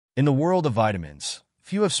In the world of vitamins,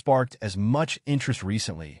 few have sparked as much interest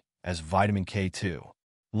recently as vitamin K2.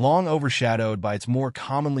 Long overshadowed by its more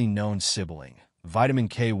commonly known sibling, vitamin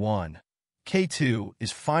K1, K2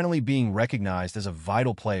 is finally being recognized as a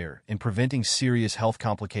vital player in preventing serious health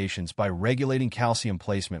complications by regulating calcium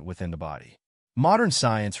placement within the body. Modern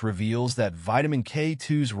science reveals that vitamin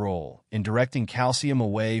K2's role in directing calcium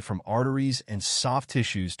away from arteries and soft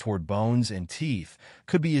tissues toward bones and teeth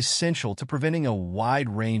could be essential to preventing a wide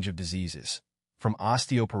range of diseases, from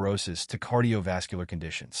osteoporosis to cardiovascular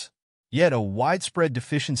conditions. Yet a widespread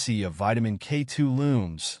deficiency of vitamin K2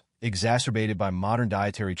 looms, exacerbated by modern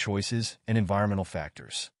dietary choices and environmental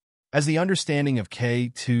factors. As the understanding of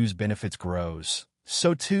K2's benefits grows,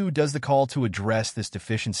 so too does the call to address this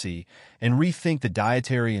deficiency and rethink the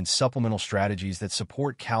dietary and supplemental strategies that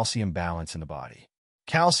support calcium balance in the body.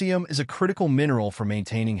 Calcium is a critical mineral for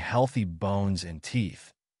maintaining healthy bones and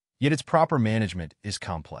teeth, yet its proper management is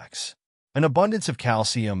complex. An abundance of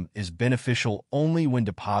calcium is beneficial only when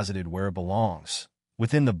deposited where it belongs,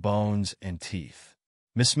 within the bones and teeth.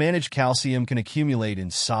 Mismanaged calcium can accumulate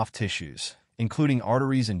in soft tissues, including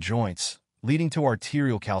arteries and joints, leading to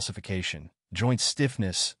arterial calcification, joint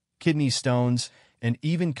stiffness, kidney stones, and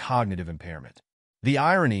even cognitive impairment. The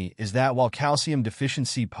irony is that while calcium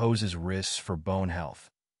deficiency poses risks for bone health,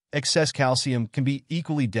 excess calcium can be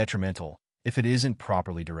equally detrimental if it isn't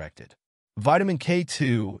properly directed. Vitamin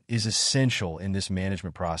K2 is essential in this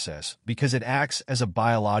management process because it acts as a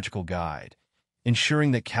biological guide,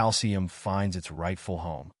 ensuring that calcium finds its rightful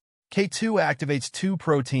home. K2 activates two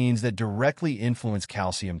proteins that directly influence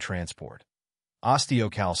calcium transport: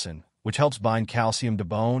 osteocalcin, which helps bind calcium to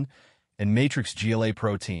bone, and matrix GLA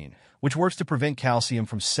protein, which works to prevent calcium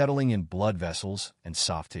from settling in blood vessels and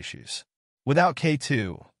soft tissues. Without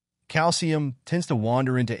K2, calcium tends to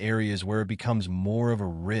wander into areas where it becomes more of a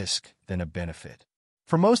risk than a benefit.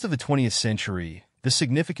 For most of the 20th century, the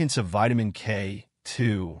significance of vitamin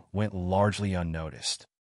K2 went largely unnoticed.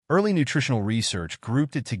 Early nutritional research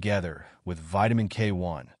grouped it together with vitamin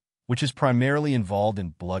K1, which is primarily involved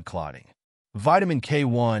in blood clotting. Vitamin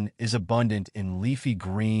K1 is abundant in leafy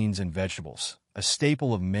greens and vegetables, a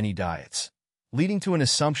staple of many diets, leading to an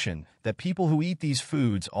assumption that people who eat these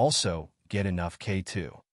foods also get enough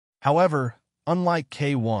K2. However, unlike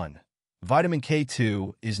K1, vitamin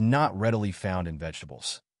K2 is not readily found in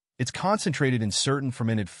vegetables. It's concentrated in certain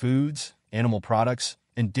fermented foods, animal products,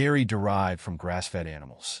 and dairy derived from grass-fed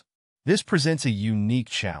animals. This presents a unique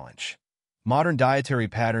challenge. Modern dietary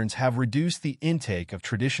patterns have reduced the intake of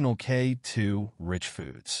traditional K2-rich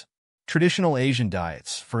foods. Traditional Asian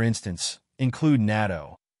diets, for instance, include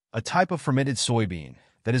natto, a type of fermented soybean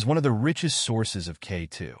that is one of the richest sources of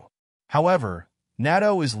K2. However,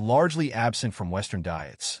 natto is largely absent from Western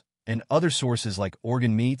diets, and other sources like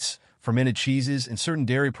organ meats, fermented cheeses, and certain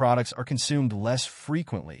dairy products are consumed less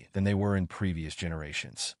frequently than they were in previous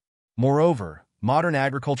generations. Moreover, modern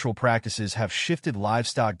agricultural practices have shifted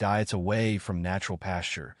livestock diets away from natural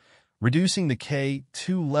pasture, reducing the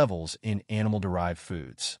K2 levels in animal-derived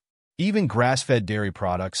foods. Even grass-fed dairy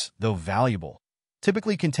products, though valuable,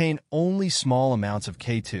 typically contain only small amounts of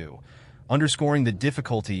K2, underscoring the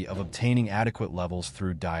difficulty of obtaining adequate levels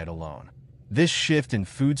through diet alone. This shift in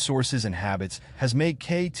food sources and habits has made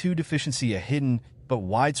K2 deficiency a hidden but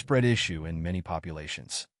widespread issue in many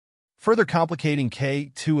populations. Further complicating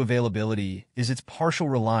K2 availability is its partial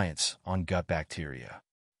reliance on gut bacteria.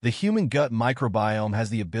 The human gut microbiome has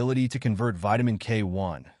the ability to convert vitamin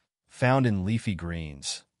K1, found in leafy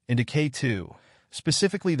greens, into K2,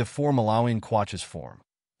 specifically the 4-malonyl Quatches form,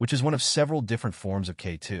 which is one of several different forms of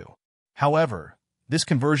K2. However, this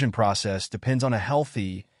conversion process depends on a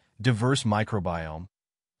healthy, diverse microbiome,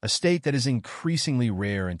 a state that is increasingly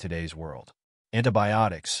rare in today's world.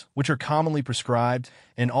 Antibiotics, which are commonly prescribed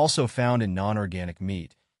and also found in non-organic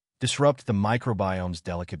meat, disrupt the microbiome's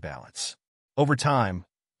delicate balance. Over time,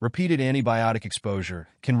 repeated antibiotic exposure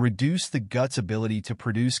can reduce the gut's ability to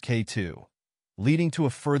produce K2, leading to a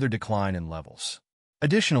further decline in levels.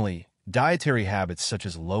 Additionally, dietary habits such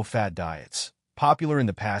as low-fat diets, popular in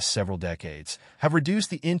the past several decades, have reduced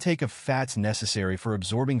the intake of fats necessary for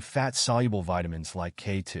absorbing fat-soluble vitamins like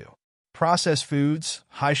K2. Processed foods,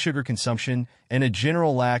 high sugar consumption, and a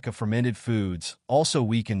general lack of fermented foods also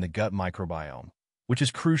weaken the gut microbiome, which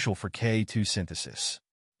is crucial for K2 synthesis.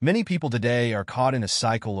 Many people today are caught in a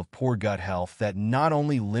cycle of poor gut health that not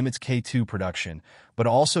only limits K2 production, but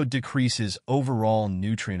also decreases overall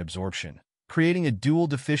nutrient absorption, creating a dual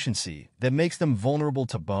deficiency that makes them vulnerable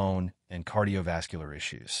to bone and cardiovascular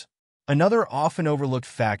issues. Another often overlooked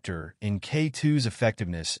factor in K2's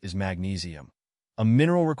effectiveness is magnesium, a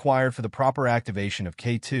mineral required for the proper activation of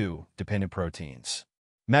K2-dependent proteins.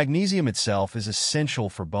 Magnesium itself is essential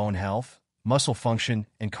for bone health, muscle function,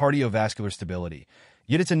 and cardiovascular stability,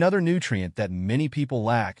 yet it's another nutrient that many people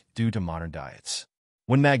lack due to modern diets.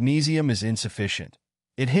 When magnesium is insufficient,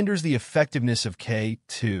 it hinders the effectiveness of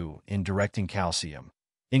K2 in directing calcium,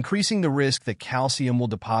 increasing the risk that calcium will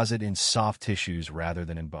deposit in soft tissues rather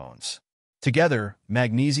than in bones. Together,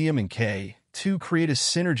 magnesium and K2 create a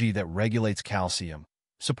synergy that regulates calcium,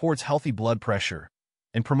 supports healthy blood pressure,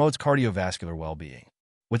 and promotes cardiovascular well-being.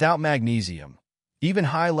 Without magnesium, even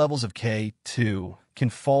high levels of K2 can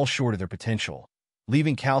fall short of their potential,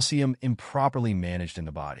 leaving calcium improperly managed in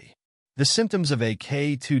the body. The symptoms of a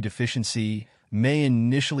K2 deficiency may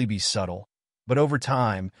initially be subtle, but over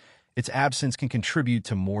time, its absence can contribute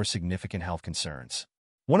to more significant health concerns.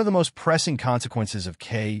 One of the most pressing consequences of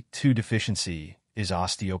K2 deficiency is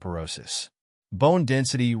osteoporosis. Bone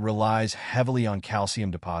density relies heavily on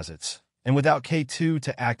calcium deposits, and without K2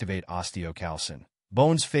 to activate osteocalcin,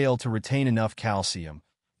 bones fail to retain enough calcium,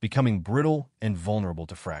 becoming brittle and vulnerable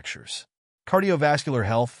to fractures. Cardiovascular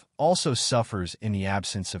health also suffers in the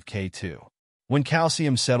absence of K2. When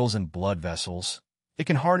calcium settles in blood vessels, it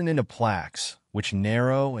can harden into plaques, which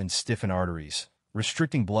narrow and stiffen arteries,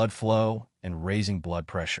 restricting blood flow and raising blood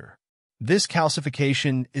pressure. This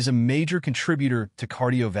calcification is a major contributor to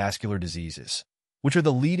cardiovascular diseases, which are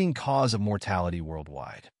the leading cause of mortality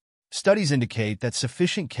worldwide. Studies indicate that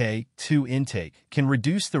sufficient K2 intake can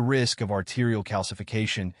reduce the risk of arterial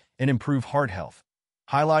calcification and improve heart health,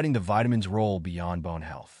 highlighting the vitamin's role beyond bone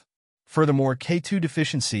health. Furthermore, K2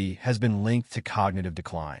 deficiency has been linked to cognitive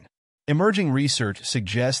decline. Emerging research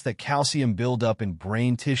suggests that calcium buildup in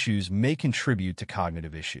brain tissues may contribute to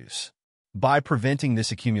cognitive issues. By preventing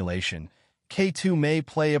this accumulation, K2 may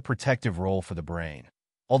play a protective role for the brain,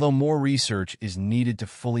 although more research is needed to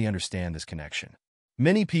fully understand this connection.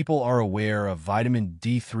 Many people are aware of vitamin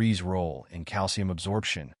D3's role in calcium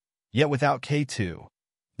absorption, yet without K2,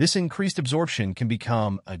 this increased absorption can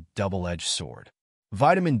become a double-edged sword.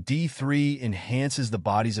 Vitamin D3 enhances the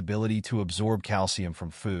body's ability to absorb calcium from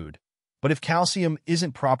food, but if calcium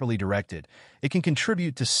isn't properly directed, it can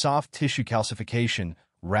contribute to soft tissue calcification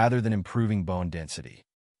rather than improving bone density.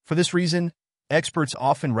 For this reason, experts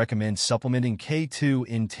often recommend supplementing K2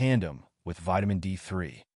 in tandem with vitamin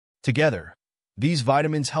D3. Together, these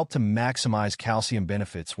vitamins help to maximize calcium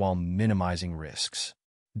benefits while minimizing risks.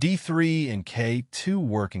 D3 and K2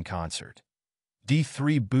 work in concert.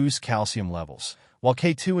 D3 boosts calcium levels, while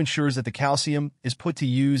K2 ensures that the calcium is put to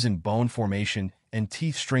use in bone formation and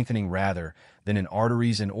teeth strengthening rather than in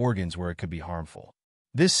arteries and organs where it could be harmful.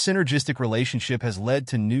 This synergistic relationship has led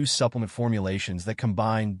to new supplement formulations that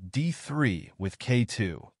combine D3 with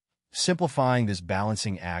K2, simplifying this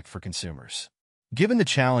balancing act for consumers. Given the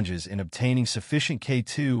challenges in obtaining sufficient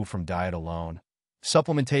K2 from diet alone,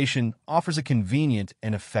 supplementation offers a convenient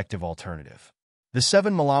and effective alternative. The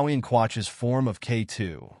 7 Malawian kwacha's form of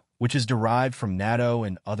K2, which is derived from natto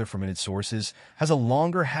and other fermented sources, has a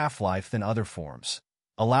longer half-life than other forms,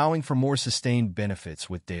 allowing for more sustained benefits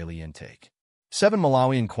with daily intake. 7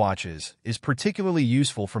 Malawian kwachas is particularly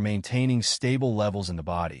useful for maintaining stable levels in the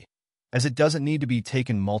body, as it doesn't need to be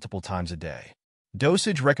taken multiple times a day.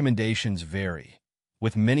 Dosage recommendations vary,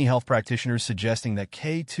 with many health practitioners suggesting that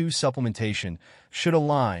K2 supplementation should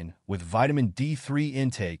align with vitamin D3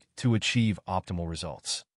 intake to achieve optimal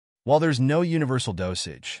results. While there's no universal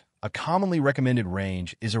dosage, a commonly recommended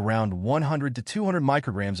range is around 100 to 200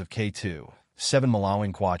 micrograms of K2, 7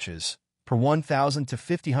 Malawian kwachas, per 1,000 to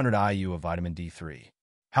 1,500 IU of vitamin D3.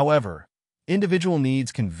 However, individual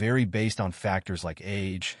needs can vary based on factors like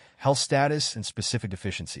age, health status, and specific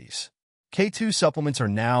deficiencies. K2 supplements are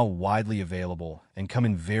now widely available and come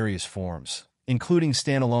in various forms, including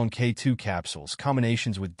standalone K2 capsules,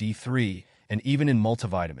 combinations with D3, and even in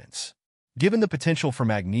multivitamins. Given the potential for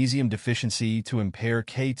magnesium deficiency to impair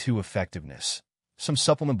K2 effectiveness, some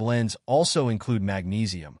supplement blends also include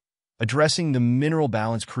magnesium, addressing the mineral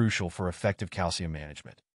balance crucial for effective calcium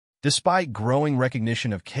management. Despite growing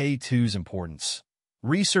recognition of K2's importance,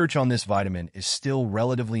 research on this vitamin is still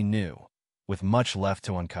relatively new, with much left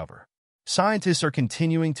to uncover. Scientists are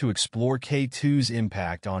continuing to explore K2's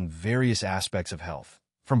impact on various aspects of health,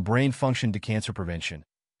 from brain function to cancer prevention,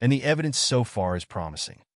 and the evidence so far is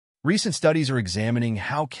promising. Recent studies are examining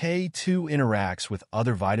how K2 interacts with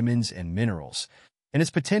other vitamins and minerals, and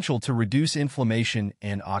its potential to reduce inflammation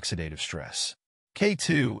and oxidative stress.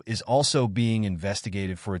 K2 is also being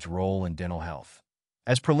investigated for its role in dental health,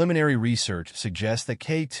 as preliminary research suggests that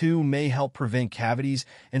K2 may help prevent cavities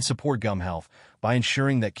and support gum health by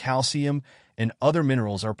ensuring that calcium and other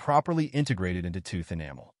minerals are properly integrated into tooth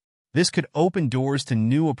enamel. This could open doors to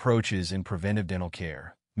new approaches in preventive dental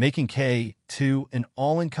care, making K2 an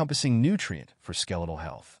all-encompassing nutrient for skeletal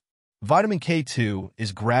health. Vitamin K2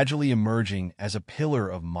 is gradually emerging as a pillar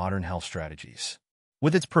of modern health strategies.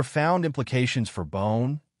 With its profound implications for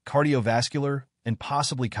bone, cardiovascular, and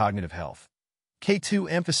possibly cognitive health, K2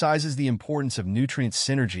 emphasizes the importance of nutrient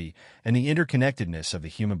synergy and the interconnectedness of the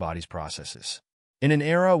human body's processes. In an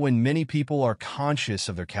era when many people are conscious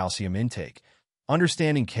of their calcium intake,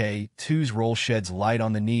 understanding K2's role sheds light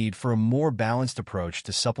on the need for a more balanced approach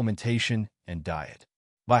to supplementation and diet.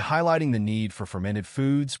 By highlighting the need for fermented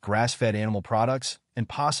foods, grass-fed animal products, and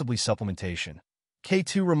possibly supplementation,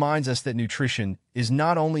 K2 reminds us that nutrition is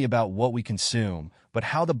not only about what we consume, but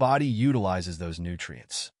how the body utilizes those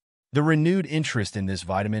nutrients. The renewed interest in this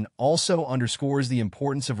vitamin also underscores the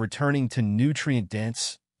importance of returning to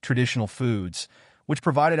nutrient-dense, traditional foods, which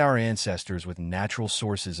provided our ancestors with natural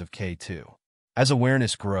sources of K2. As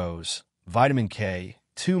awareness grows, vitamin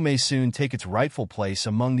K2 may soon take its rightful place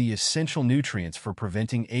among the essential nutrients for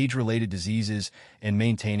preventing age-related diseases and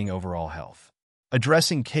maintaining overall health.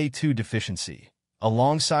 Addressing K2 deficiency,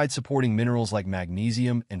 alongside supporting minerals like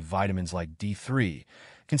magnesium and vitamins like D3,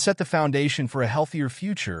 can set the foundation for a healthier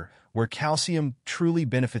future where calcium truly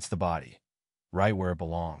benefits the body, right where it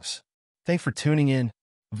belongs. Thanks for tuning in.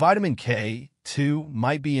 Vitamin K2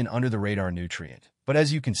 might be an under-the-radar nutrient, but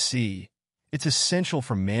as you can see, it's essential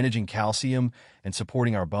for managing calcium and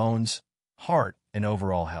supporting our bones, heart, and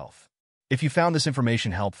overall health. If you found this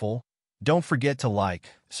information helpful, don't forget to like,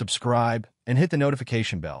 subscribe, and hit the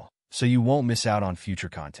notification bell so you won't miss out on future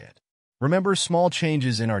content. Remember, small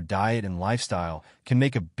changes in our diet and lifestyle can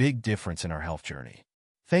make a big difference in our health journey.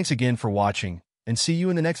 Thanks again for watching, and see you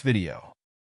in the next video.